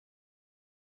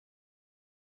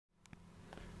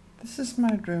This is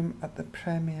my room at the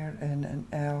Premier Inn in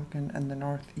Elgin in the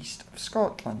northeast of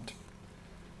Scotland.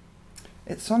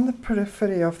 It's on the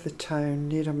periphery of the town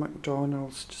near a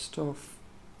McDonald's just off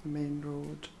the main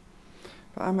road.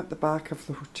 But I'm at the back of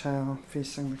the hotel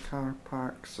facing the car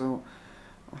park, so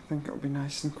I think it'll be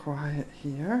nice and quiet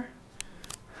here.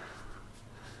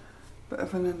 Bit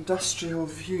of an industrial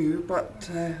view, but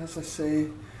as I say,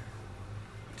 it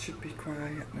should be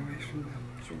quiet and away from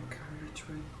the dual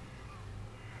carriageway.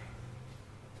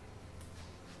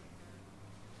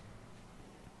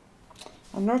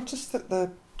 I noticed that the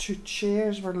two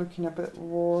chairs were looking a bit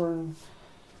worn.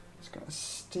 It's got a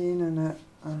stain in it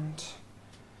and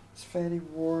it's very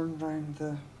worn round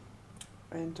the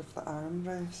end of the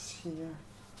armrests here.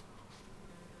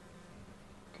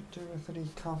 Could do with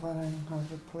recovering or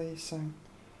replacing.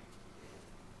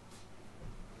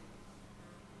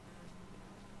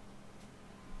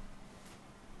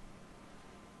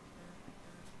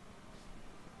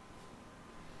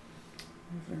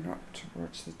 Moving up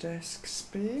towards the desk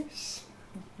space,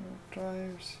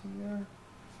 dryers here,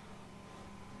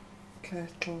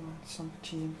 kettle and some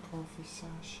tea and coffee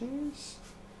sachets,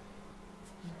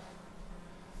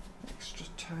 extra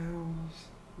towels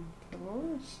and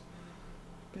pillows,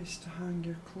 space to hang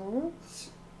your clothes,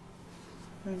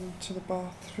 into the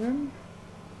bathroom.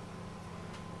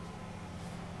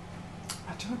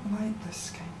 I don't like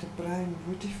this kind of brown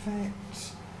wood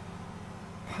effect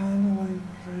panelling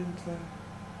around the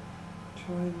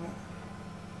toilet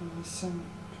and the sink.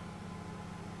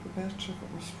 It'd be better if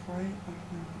it was white, I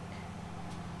think.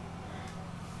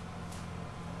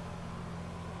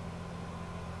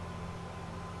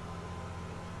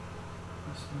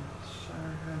 There's the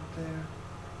shower head there,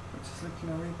 which is looking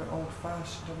a wee bit old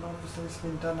fashioned, and obviously it's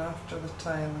been done after the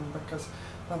tiling because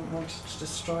I haven't wanted to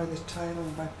destroy the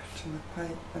tiling by putting the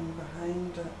pipe in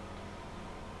behind it.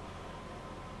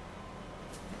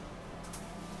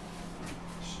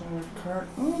 Shower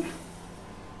curtain.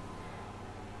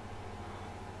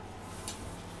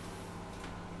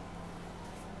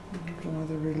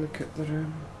 Another wee look at the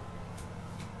room.